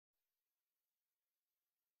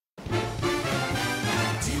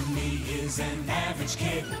He's an average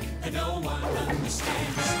kid that no one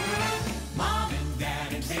understands. Mom and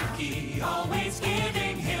Dad and Vicky always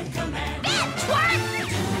giving him commands. The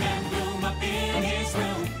doom and gloom up in his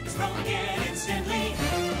room is broken instantly.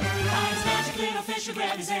 Finds magic little fish who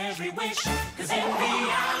grab his every wish. Cause in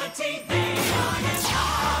reality they are his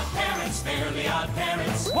odd parents, fairly odd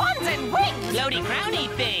parents. Wands and wings! Floaty crowny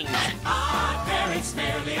things! Odd parents,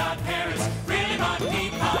 fairly odd parents. Really on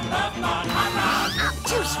deep, on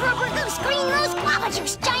Juice, rubber goose, green rose, guava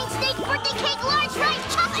juice, giant steak, birthday cake, large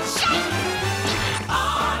rice, chocolate shake!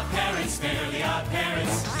 Odd parents, fairly odd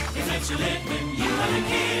parents. It lets you live when you are a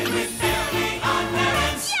kid with fairly odd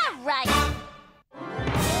parents. Yeah, right!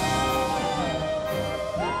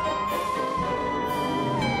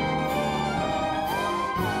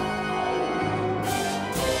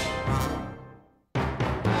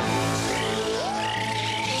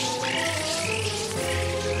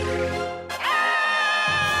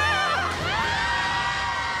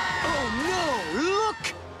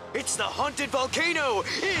 It's the haunted volcano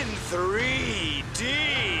in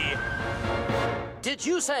 3D! Did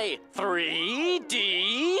you say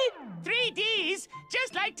 3D? 3Ds,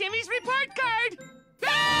 just like Timmy's report card.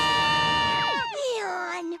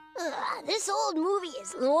 Leon, this old movie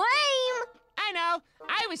is lame. I know.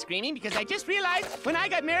 I was screaming because I just realized when I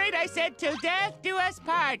got married, I said, "Till death do us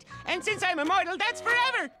part." And since I'm immortal, that's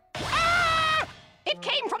forever. Ah! It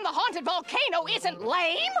came from the haunted volcano isn't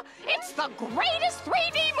lame. It's the greatest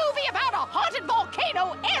 3D movie about a haunted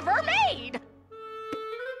volcano ever made.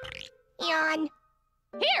 Leon.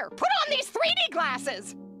 Here, put on these 3D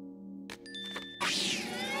glasses.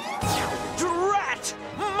 Drat!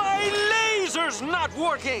 My laser's not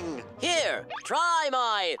working! Here, try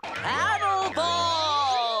my paddle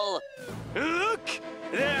ball! Look!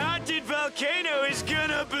 The haunted volcano is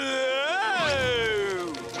gonna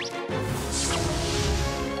blow!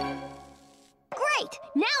 Great!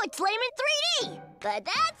 Now it's lame in 3D! But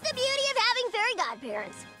that's the beauty of having fairy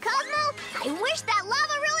godparents. Cosmo, I wish that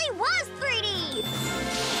lava really was 3D!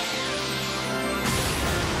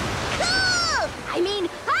 Cool! I mean,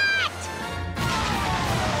 hot!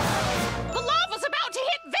 The lava's about to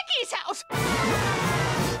hit Vicky's house!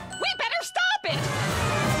 We better stop it!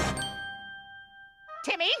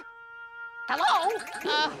 Timmy? Hello?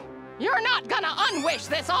 You're not gonna unwish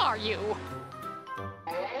this, are you?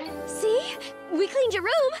 See? We cleaned your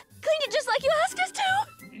room. Cleaned it just like you asked us to.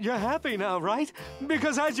 You're happy now, right?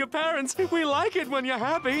 Because as your parents, we like it when you're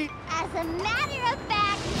happy. As a matter of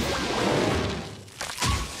fact...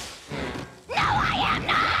 No, I am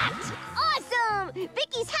not! Awesome!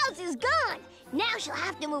 Vicky's house is gone. Now she'll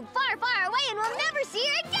have to move far, far away and we'll never see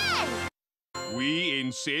her again. We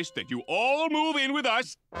insist that you all move in with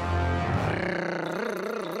us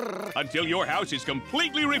until your house is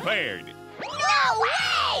completely repaired. No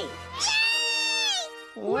way! Yay!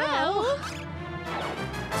 Well...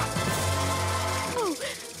 Oh,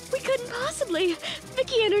 we couldn't possibly.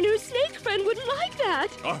 Vicky and her new snake friend wouldn't like that.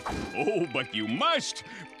 Oh, but you must.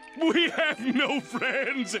 We have no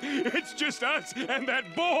friends. It's just us and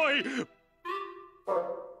that boy.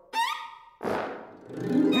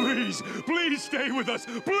 Please, please stay with us,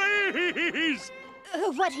 please!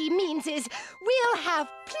 What he means is we'll have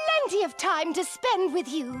plenty of time to spend with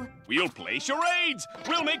you. We'll play charades.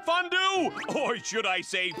 We'll make fondue. Or should I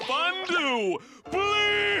say fondue?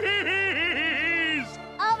 Please!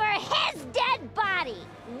 Over his dead body.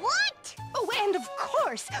 What? Oh, and of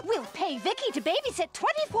course, we'll pay Vicky to babysit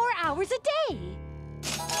 24 hours a day.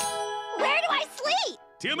 Where do I sleep?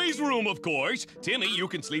 Timmy's room, of course. Timmy, you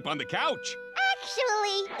can sleep on the couch.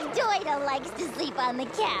 Actually, Doida likes to sleep on the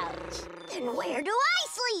couch. Then where do I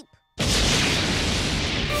sleep?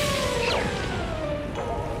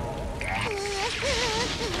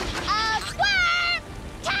 Squirm!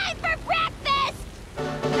 Time for breakfast!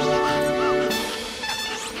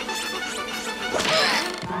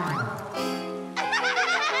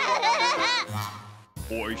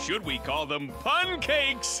 Or should we call them pun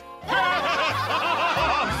cakes?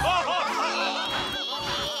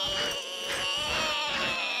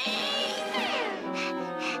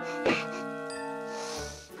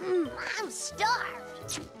 I'm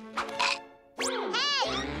starved. Hey!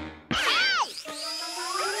 Hey!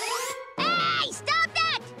 Hey! Stop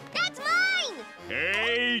that! That's mine!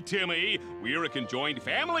 Hey, Timmy, we're a conjoined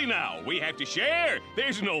family now. We have to share.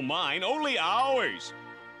 There's no mine, only ours.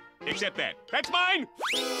 Except that. That's mine!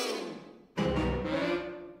 You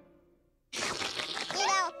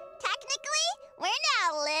know, technically, we're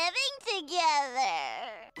now living together.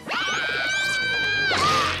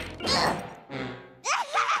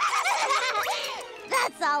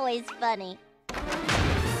 That's always funny.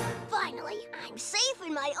 But Finally, I'm safe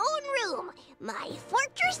in my own room. My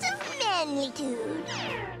fortress of manlitude.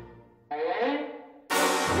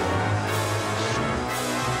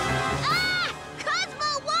 Ah!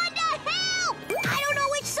 Cosmo, Wanda, help! I don't know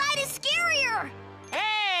which side is scarier.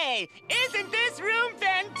 Hey, isn't this room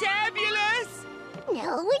fantabulous?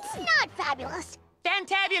 No, it's not fabulous.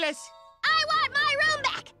 Fantabulous. I want my room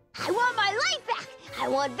back. I want my life back. I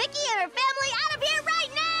want Vicky and her family out of here right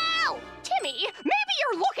now. Timmy, maybe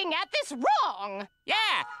you're looking at this wrong.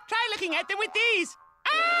 Yeah, try looking at them with these.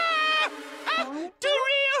 Ah! Too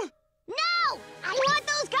real! No! I want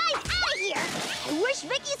those guys out of here! I wish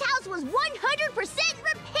Vicky's house was 100%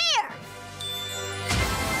 repair!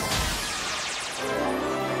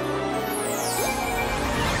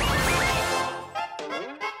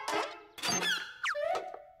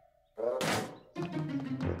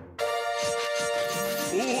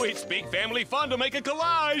 Oh, it's big family fun to make a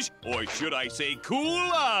collage. Or should I say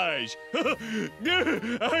coolage?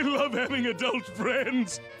 I love having adult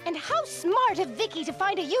friends. And how smart of Vicky to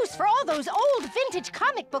find a use for all those old vintage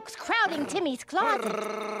comic books crowding Timmy's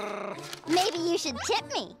closet. Maybe you should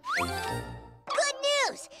tip me. Good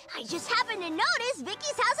news! I just happened to notice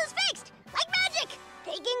Vicky's house is fixed! Like magic!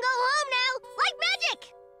 They can go home now, like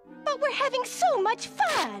magic! But we're having so much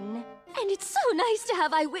fun. And it's so nice to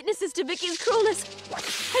have eyewitnesses to Vicky's cruelness.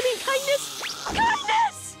 I mean, kindness.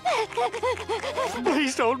 Goodness!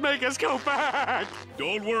 Please don't make us go back.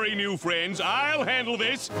 Don't worry, new friends. I'll handle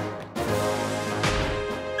this.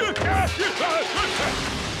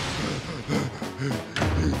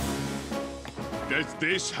 Does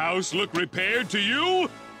this house look repaired to you?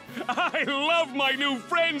 I love my new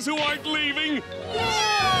friends who aren't leaving.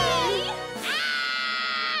 Yay!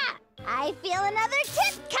 Ah! I feel another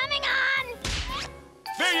tip coming on!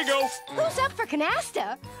 There you go. Who's up for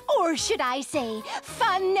canasta? Or should I say,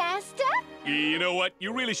 fun-nasta? You know what?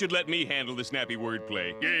 You really should let me handle the snappy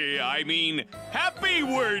wordplay. Yeah, I mean, happy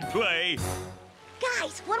wordplay.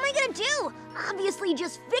 Guys, what am I gonna do? Obviously,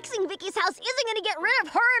 just fixing Vicky's house isn't gonna get rid of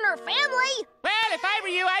her and her family. Well, if I were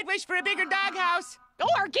you, I'd wish for a bigger doghouse.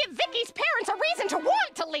 Or give Vicky's parents a reason to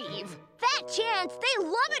want to leave. Fat chance, they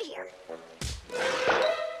love it here.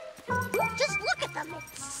 Just look at them,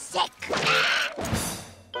 it's sick.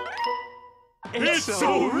 It's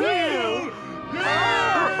so real!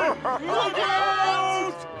 Look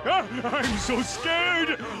out! I'm so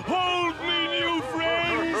scared! Hold me, new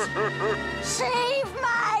friends! Save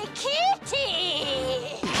my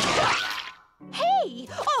kitty! Hey,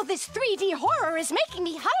 all this 3D horror is making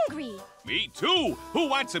me hungry. Me too! Who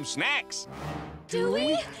wants some snacks? Do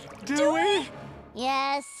we? Do we?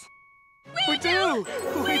 Yes. We do!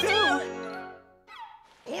 We do!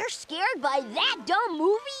 They're scared by that dumb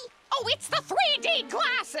movie? Oh, it's the 3D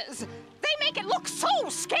glasses! They make it look so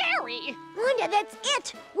scary! Wanda, that's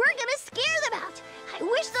it! We're gonna scare them out! I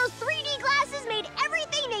wish those 3D glasses made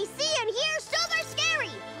everything they see and hear super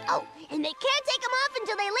scary! Oh, and they can't take them off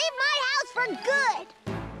until they leave my house for good!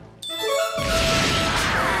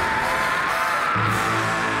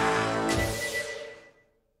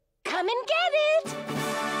 Come and get it!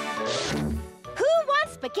 Who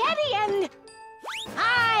wants spaghetti and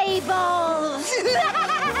eyeballs?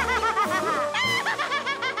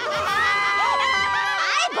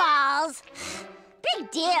 Eyeballs? Big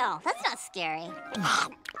deal. That's not scary.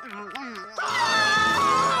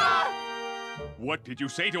 What did you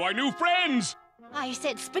say to our new friends? I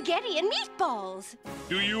said spaghetti and meatballs.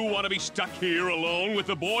 Do you want to be stuck here alone with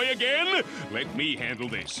the boy again? Let me handle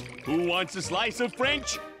this. Who wants a slice of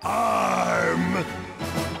French? Arm!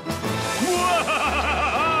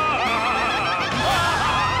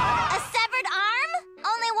 A severed arm?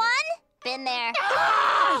 Only one? Been there.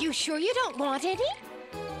 Are you sure you don't want any?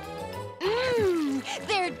 Mmm,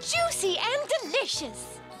 they're juicy and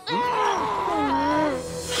delicious.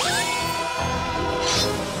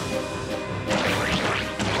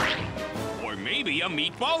 Or maybe a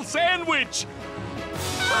meatball sandwich!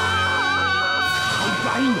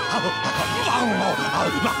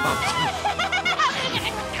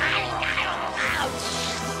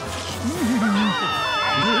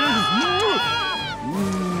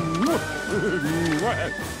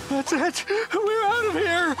 That's it! We're out of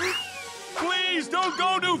here! Please don't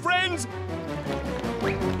go, new friends!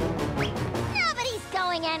 Nobody's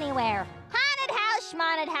going anywhere. Haunted house,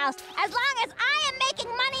 schmonted house. As long as I am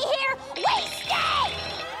making money here, we stay!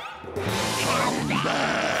 Come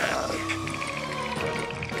back!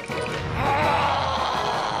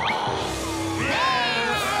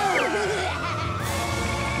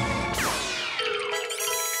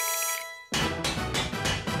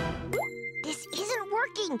 This isn't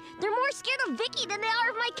working. They're more scared of Vicky than they are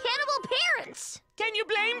of my cannibal parents. Can you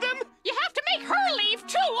blame them? You have to make her leave,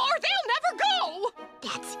 too, or they'll never go!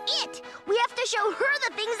 That's it! We have to show her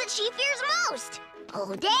the things that she fears most!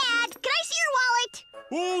 Oh, Dad, can I see your wallet?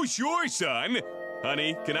 Oh, sure, son.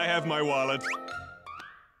 Honey, can I have my wallet?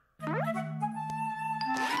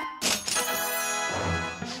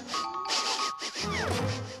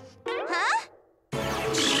 Huh?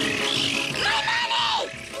 My money!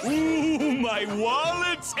 Ooh, my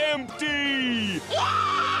wallet's empty!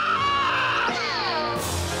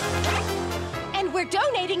 And we're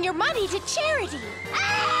donating your money to charity.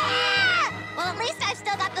 Ah! Well, at least I've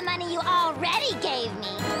still got the money you already gave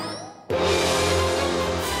me.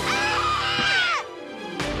 Ah!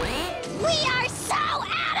 We are so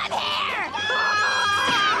out of here!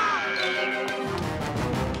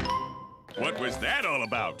 What was that all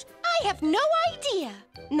about? I have no idea.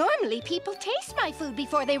 Normally, people taste my food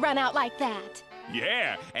before they run out like that.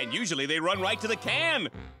 Yeah, and usually they run right to the can.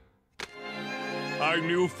 Our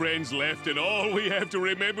new friends left, and all we have to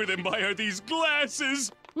remember them by are these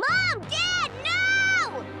glasses. Mom! Dad,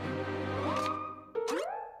 no!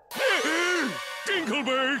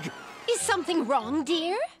 Dinkelberg! Is something wrong,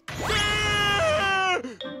 dear?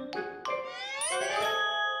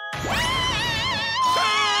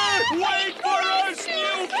 Wait for us,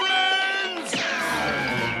 new friends!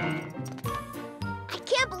 I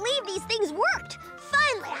can't believe these things worked.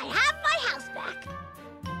 Finally, I have my house back.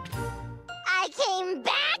 I came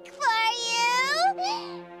back for you.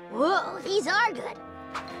 Whoa, these are good.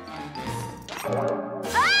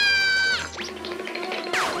 Ah!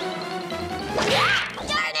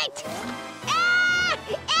 Darn it! Ah!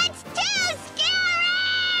 It's too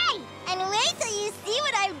scary! And wait till you see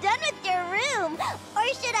what I've done with your room. Or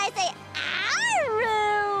should I say our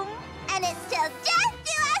room? And it's till death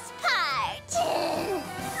do us part.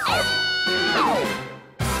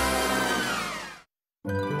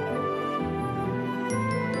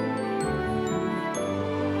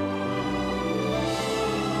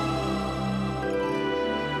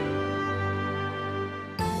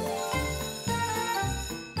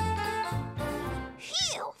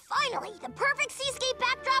 Phew! Finally, the perfect seascape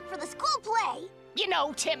backdrop for the school play. You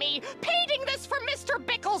know, Timmy, painting this for Mr.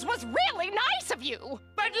 Bickles was really nice of you.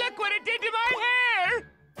 But look what it did to my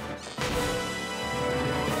hair!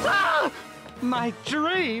 Ah! My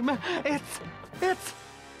dream! It's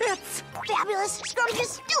Fabulous,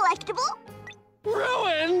 scrumptious, delectable.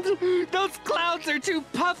 ruined! Those clouds are too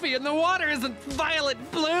puffy and the water isn't violet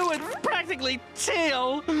blue, it's practically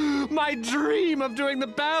teal! My dream of doing the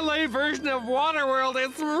ballet version of Waterworld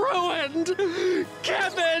is ruined!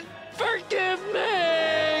 Kevin, forgive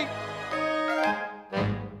me!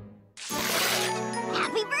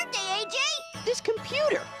 Happy birthday, AJ! This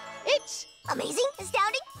computer, it's Amazing,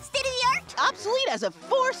 astounding, state-of-the-art. obsolete as of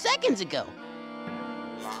 4 seconds ago.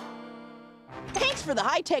 Thanks for the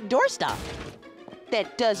high-tech doorstop.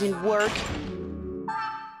 That doesn't work.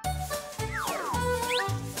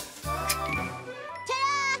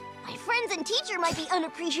 Ta-da! My friends and teacher might be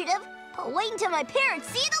unappreciative, but wait until my parents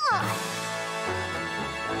see the lawn.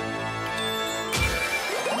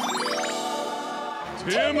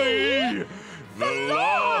 Timmy! The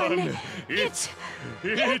lawn! It's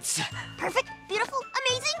Perfect, beautiful,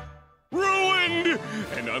 amazing. ruined!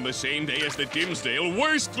 And on the same day as the Dimsdale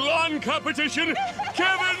Worst Lawn Competition,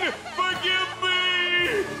 Kevin, forgive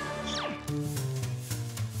me!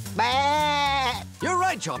 Bah! You're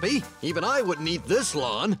right, Choppy. Even I wouldn't eat this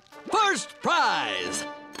lawn. First prize!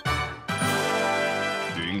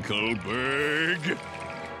 Dinkelberg.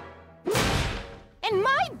 And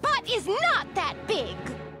my butt is not that big.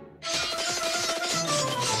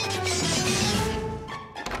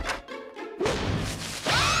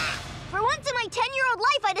 For once in my 10-year-old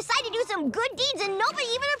life, I decided to do some good deeds and nobody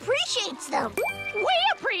even appreciates them. We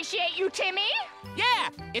appreciate you, Timmy. Yeah,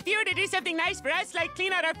 if you were to do something nice for us, like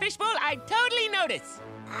clean out our fishbowl, I'd totally notice.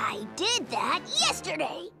 I did that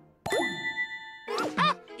yesterday.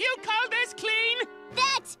 Ah, you called us clean?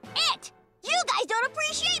 That's it! You guys don't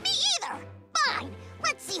appreciate me either. Fine,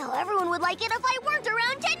 let's see how everyone would like it if I weren't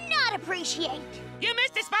around to not appreciate. You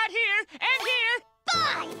missed a spot here and here.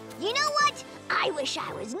 Fine! You know what? I wish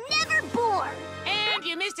I was never born! And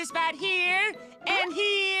you missed a spot here and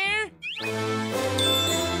here.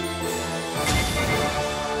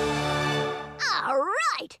 All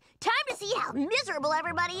right! Time to see how miserable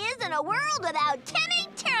everybody is in a world without Timmy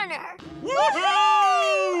Turner!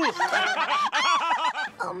 Woohoo!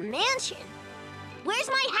 A mansion? Where's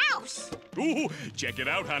my house? Ooh, check it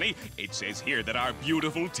out, honey. It says here that our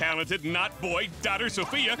beautiful, talented, not-boy daughter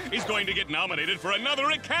Sophia is going to get nominated for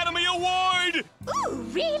another Academy Award! Ooh,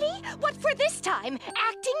 really? What for this time?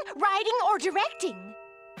 Acting, writing, or directing?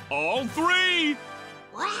 All three!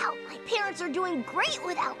 Wow, my parents are doing great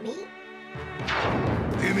without me.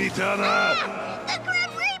 Timmy Turner! Ah, the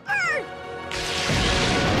Grim Reaper!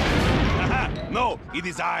 No, it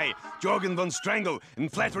is I, Jorgen von Strangle,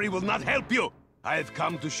 and flattery will not help you. I have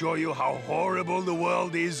come to show you how horrible the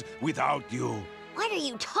world is without you. What are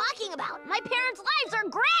you talking about? My parents' lives are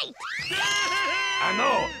great! I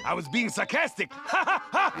know, I was being sarcastic.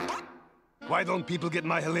 Why don't people get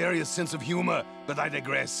my hilarious sense of humor? But I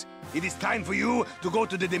digress. It is time for you to go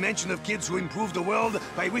to the dimension of kids who improve the world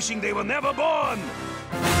by wishing they were never born!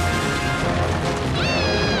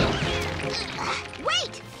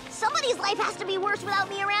 Wait! Somebody's life has to be worse without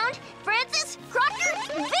me around. Francis? Crocker?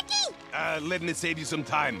 Vicky? Let me save you some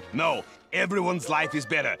time. No, everyone's life is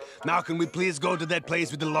better. Now can we please go to that place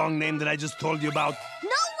with the long name that I just told you about? No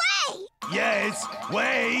way! Yes,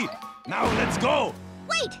 way! Now let's go!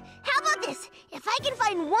 Wait, how about this? If I can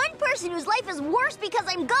find one person whose life is worse because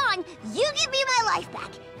I'm gone, you give me my life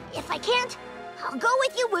back. If I can't, I'll go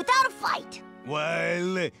with you without a fight.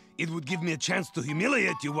 Well, it would give me a chance to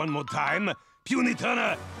humiliate you one more time. Puny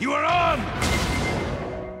Turner, you are on!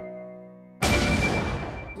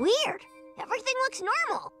 Weird. Everything looks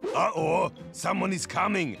normal. Uh-oh, someone is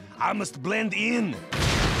coming. I must blend in.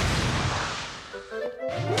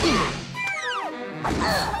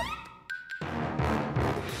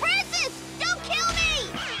 Francis, don't kill me!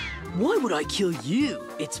 Why would I kill you?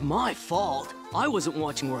 It's my fault. I wasn't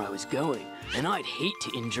watching where I was going, and I'd hate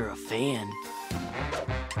to injure a fan.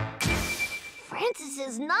 Francis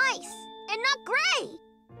is nice and not gray.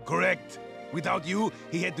 Correct. Without you,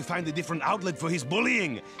 he had to find a different outlet for his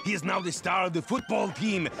bullying. He is now the star of the football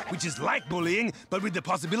team, which is like bullying, but with the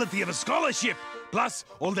possibility of a scholarship. Plus,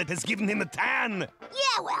 all that has given him a tan.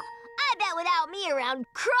 Yeah, well, I bet without me around,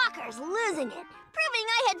 Crocker's losing it. Proving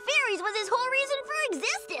I had fairies was his whole reason for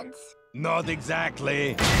existence. Not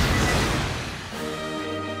exactly.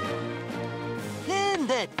 And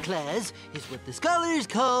that, class, is what the scholars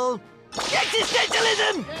call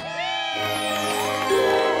existentialism!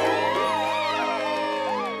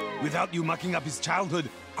 Without you mucking up his childhood,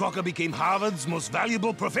 Crocker became Harvard's most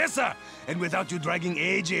valuable professor. And without you dragging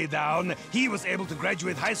AJ down, he was able to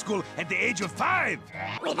graduate high school at the age of 5.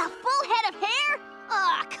 With a full head of hair?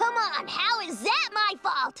 Aw, come on, how is that my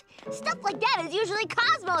fault? Stuff like that is usually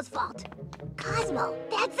Cosmo's fault. Cosmo,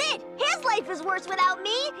 that's it. His life is worse without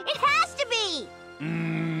me. It has to be.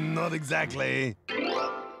 Not exactly.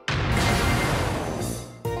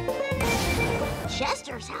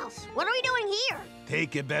 Chester's house. What are we doing here?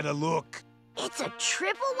 Take a better look. It's a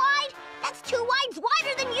triple wide? That's 2 wides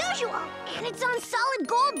wider than usual. And it's on solid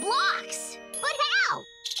gold blocks. But how?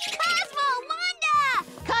 Cosmo! Wanda!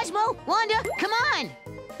 Cosmo, Wanda, come on!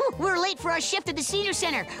 Whew, we're late for our shift at the Senior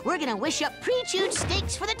Center. We're gonna wish up pre-chewed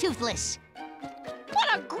steaks for the toothless.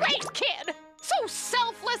 What a great kid! So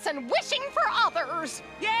selfless and wishing for others.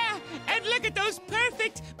 Yeah, and look at those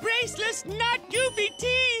perfect, braceless, not goofy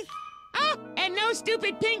teeth. Oh, and no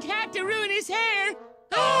stupid pink hat to ruin his hair.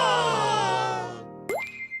 Oh!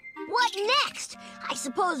 What next? I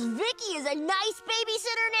suppose Vicky is a nice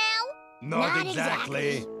babysitter now? Not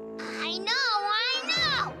exactly. I know.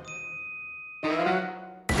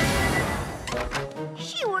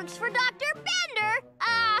 She works for Dr. Bender.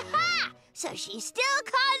 Aha! So she's still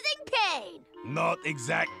causing pain. Not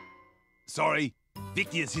exact. Sorry.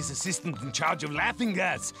 Vicky is his assistant in charge of laughing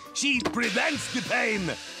gas. She prevents the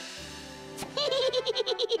pain.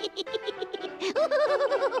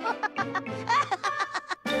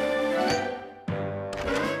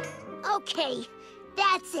 Okay,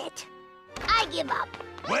 that's it. I give up.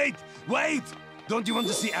 Wait! Don't you want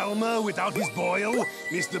to see Elmer without his boil?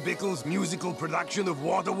 Mr. Bickle's musical production of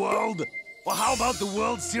Waterworld? Or how about the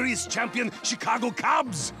World Series champion Chicago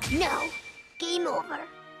Cubs? No. Game over.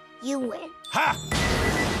 You win. Ha!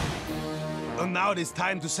 And now it is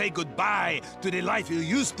time to say goodbye to the life you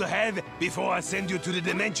used to have before I send you to the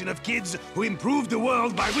dimension of kids who improved the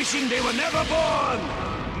world by wishing they were never born!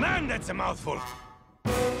 Man, that's a mouthful.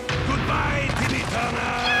 Goodbye, Timmy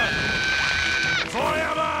Turner!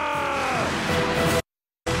 Forever!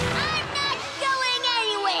 I'm not going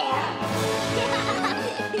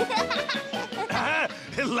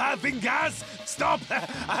anywhere! Laughing gas? Stop!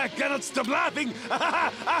 I cannot stop laughing!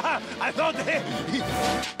 I thought...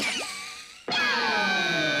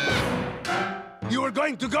 You were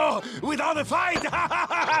going to go without a fight!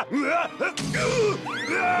 Not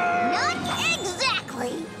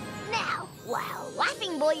exactly! Now, while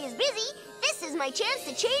Laughing Boy is busy, this is my chance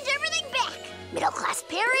to change everything back. Middle-class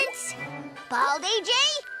parents, bald AJ,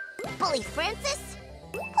 bully Francis,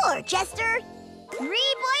 poor Chester,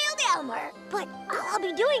 Reboiled Elmer. But all I'll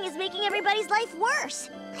be doing is making everybody's life worse.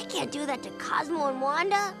 I can't do that to Cosmo and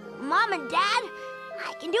Wanda, Mom and Dad.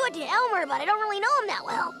 I can do it to Elmer, but I don't really know him that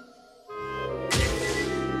well.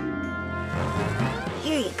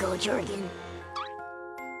 Here you go, Jorgen.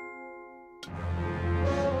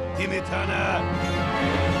 Timmy Turner,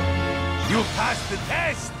 you passed the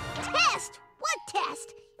test! Test? What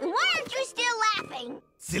test? And why aren't you still laughing?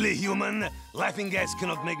 Silly human, laughing gas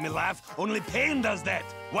cannot make me laugh. Only pain does that.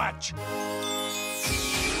 Watch.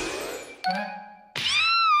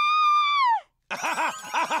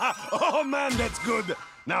 Oh man, that's good.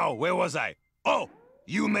 Now, where was I? Oh,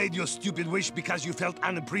 you made your stupid wish because you felt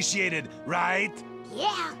unappreciated, right?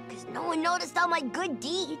 Yeah, because no one noticed all my good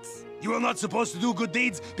deeds. You are not supposed to do good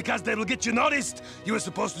deeds because they will get you noticed. You are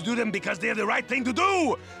supposed to do them because they are the right thing to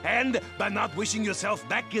do. And by not wishing yourself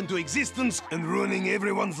back into existence and ruining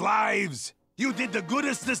everyone's lives. You did the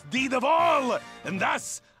goodest deed of all. And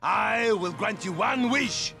thus, I will grant you one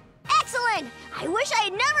wish. Excellent! I wish I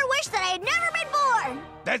had never wished that I had never been born!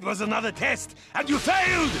 That was another test, and you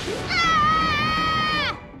failed!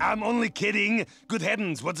 Ah! I'm only kidding. Good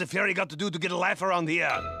heavens, what's a fairy got to do to get a laugh around here?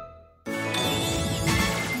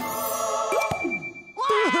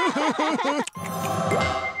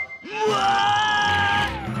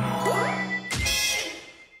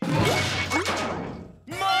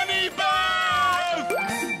 Money bath!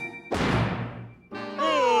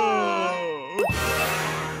 Oh.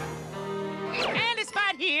 And a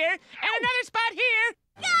spot here, and another spot here.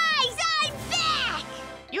 Guys, I'm back!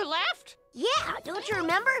 You left? Yeah, don't you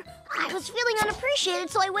remember? I was feeling unappreciated,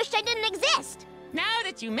 so I wished I didn't exist. Now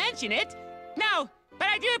that you mention it, no, but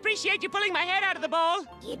I do appreciate you pulling my head out of the bowl.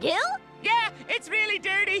 You do? Yeah, it's really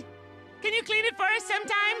dirty. Can you clean it for us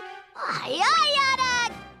sometime? I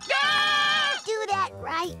oughta do that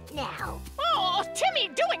right now. Oh, Timmy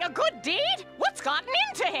doing a good deed? What's gotten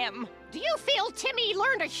into him? Do you feel Timmy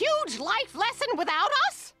learned a huge life lesson without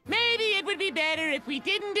us? Maybe it would be better if we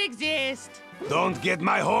didn't exist. Don't get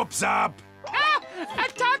my hopes up. Ah! A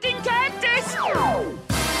talking cactus!